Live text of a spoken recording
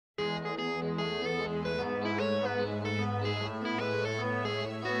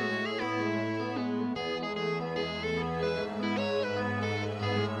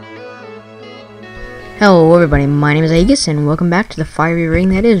Hello everybody, my name is Aegis and welcome back to the fiery ring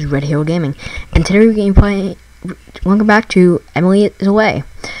that is Red Halo Gaming. And today we're going to play, welcome back to Emily is Away.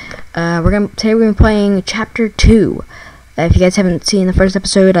 Today we're going to be playing Chapter 2. If you guys haven't seen the first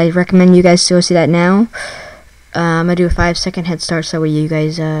episode, I recommend you guys go see that now. I'm going to do a 5-second head start so you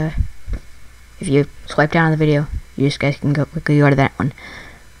guys, if you swipe down on the video, you guys can quickly go to that one.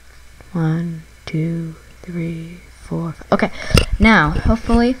 1, 2, 3, 4, 5. Okay, now,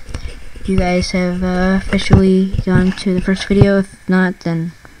 hopefully you guys have officially gone to the first video. If not,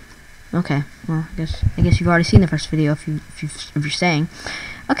 then okay. Well, I guess you've already seen the first video if you're staying.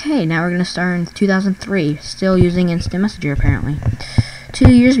 Okay, now we're gonna start in 2003, still using Instant Messenger apparently.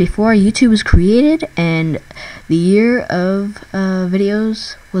 2 years before YouTube was created, and the year of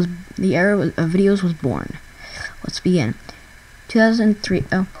videos was the era of videos was born. Let's begin. 2003.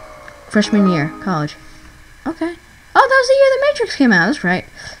 Oh, freshman year, college. Okay. Oh, that was the year The Matrix came out. That's right.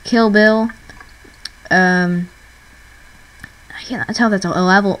 Kill Bill. I can't tell if that's a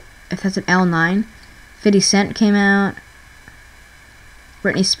level. If that's an L9. 50 Cent came out.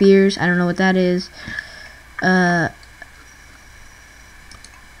 Britney Spears. I don't know what that is. I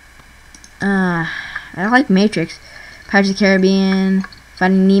like Matrix. Pirates of the Caribbean.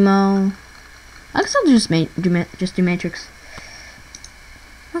 Finding Nemo. I guess I'll just do Matrix.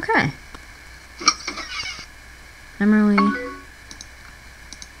 Okay. Emily.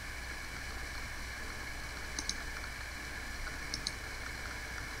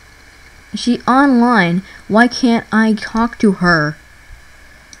 Is she online? Why can't I talk to her?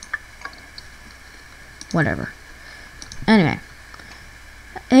 Whatever. Anyway.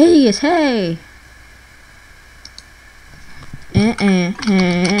 Hey, it's hey.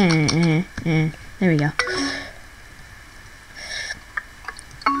 There we go.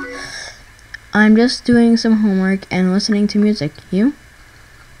 I'm just doing some homework and listening to music. You?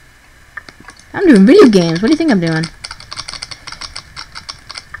 I'm doing video games. What do you think I'm doing?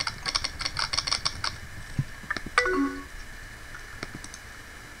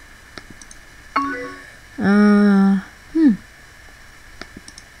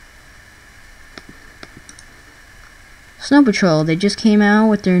 Snow Patrol. They just came out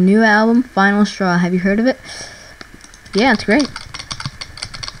with their new album, Final Straw. Have you heard of it? Yeah, it's great.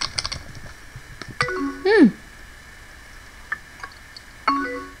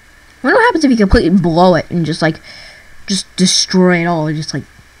 I wonder what happens if you completely blow it and just destroy it all, just like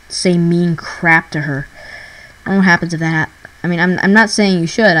say mean crap to her. I don't know what happens if that I mean, I'm not saying you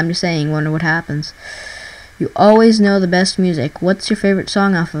should, I'm just saying wonder what happens. You always know the best music. What's your favorite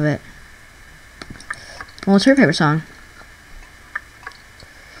song off of it? Well, what's her favorite song?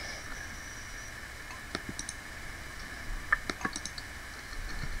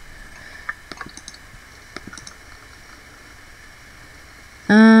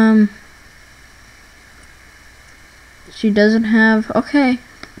 She doesn't have, okay.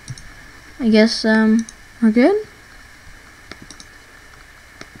 I guess, we're good?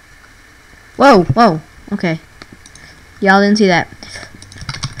 Whoa, whoa, okay. Y'all didn't see that.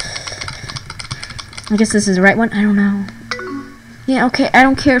 I guess this is the right one, I don't know. Yeah, okay, I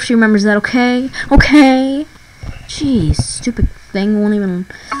don't care if she remembers that, okay? Okay! Jeez, stupid thing won't even...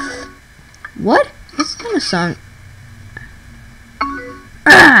 What? What's kind of song?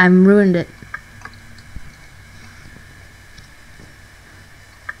 Ah, I ruined it.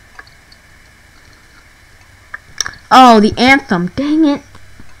 Oh, the anthem. Dang it.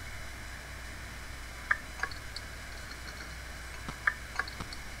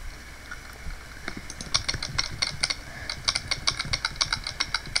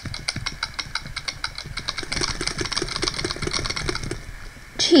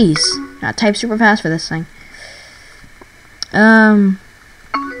 Jeez. Gotta type super fast for this thing.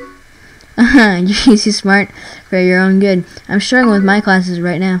 You're too smart for your own good. I'm struggling with my classes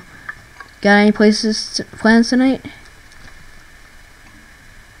right now. Got any plans tonight?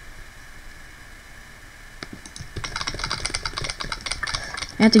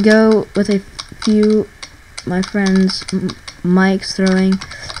 I have to go with a few my friends. Mike's throwing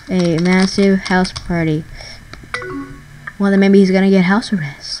a massive house party. Well, then maybe he's gonna get house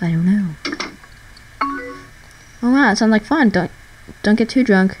arrest. I don't know. Oh wow, it sounds like fun. Don't get too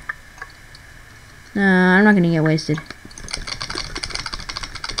drunk. No, I'm not gonna get wasted.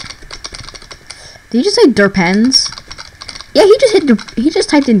 Did he just say derpens? Yeah, he just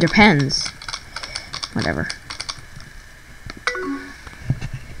typed in derpens. Whatever.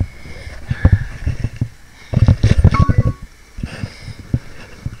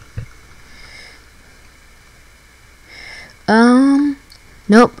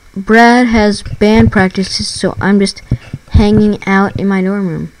 Nope. Brad has band practices, so I'm just hanging out in my dorm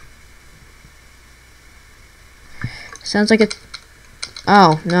room. Sounds like it.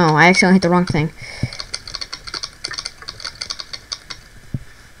 Oh, no, I accidentally hit the wrong thing.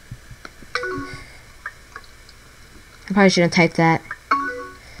 I probably shouldn't have typed that.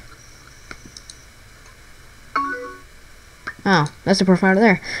 Oh, that's the profile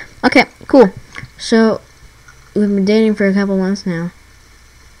there. Okay, cool. So, we've been dating for a couple months now.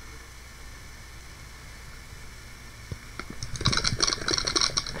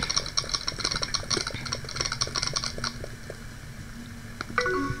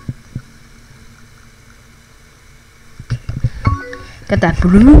 Got that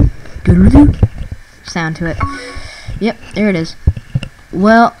sound to it. Yep, there it is.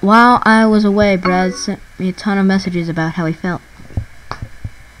 Well, while I was away, Brad sent me a ton of messages about how he felt.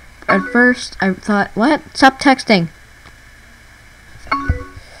 At first, I thought, what? Stop texting.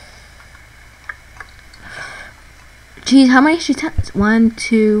 Geez, how many she text? 1,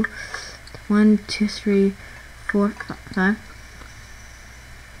 2, 3, 4, 5.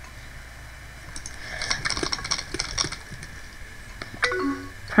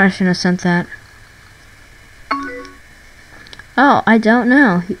 Probably shouldn't have sent that. Oh, I don't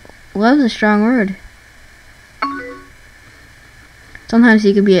know. Love's a strong word. Sometimes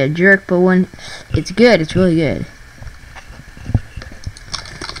he can be a jerk, but when it's good, it's really good.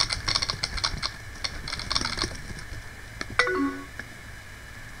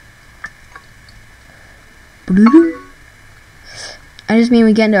 I just mean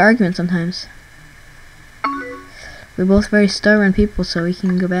we get into arguments sometimes. We're both very stubborn people, so we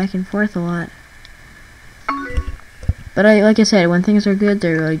can go back and forth a lot. But like I said, when things are good,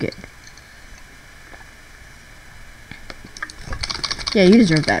 they're really good. Yeah, you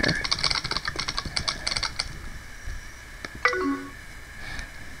deserve better.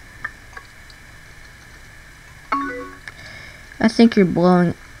 I think you're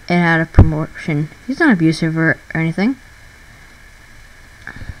blowing it out of proportion. He's not abusive or anything.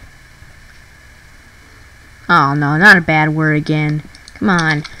 Oh no, not a bad word again. Come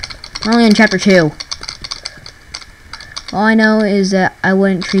on. We're only in chapter 2. All I know is that I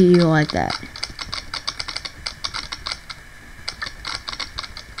wouldn't treat you like that.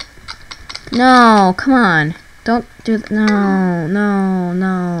 No, come on. Don't do that.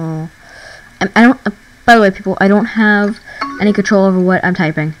 No. I don't, by the way, people, I don't have any control over what I'm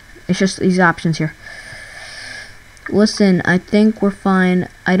typing. It's just these options here. Listen, I think we're fine.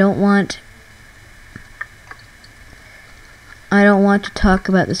 I don't want to talk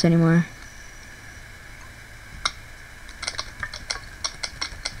about this anymore.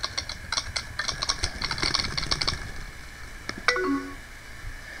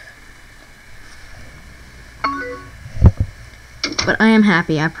 But I am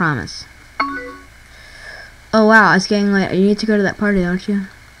happy, I promise. Oh wow, it's getting late. You need to go to that party, don't you?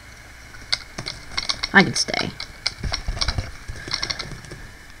 I can stay.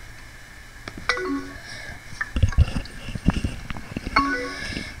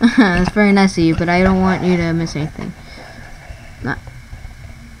 That's very nice of you, but I don't want you to miss anything. No.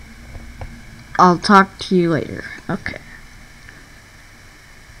 I'll talk to you later. Okay.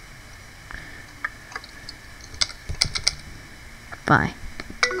 Bye.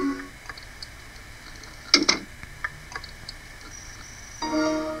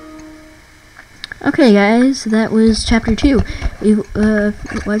 Okay guys, that was chapter 2. If you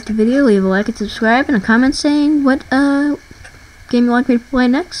liked the video, leave a like and subscribe and a comment saying what game you want me to play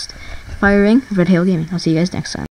next. Fire Ring, Red Hail Gaming. I'll see you guys next time.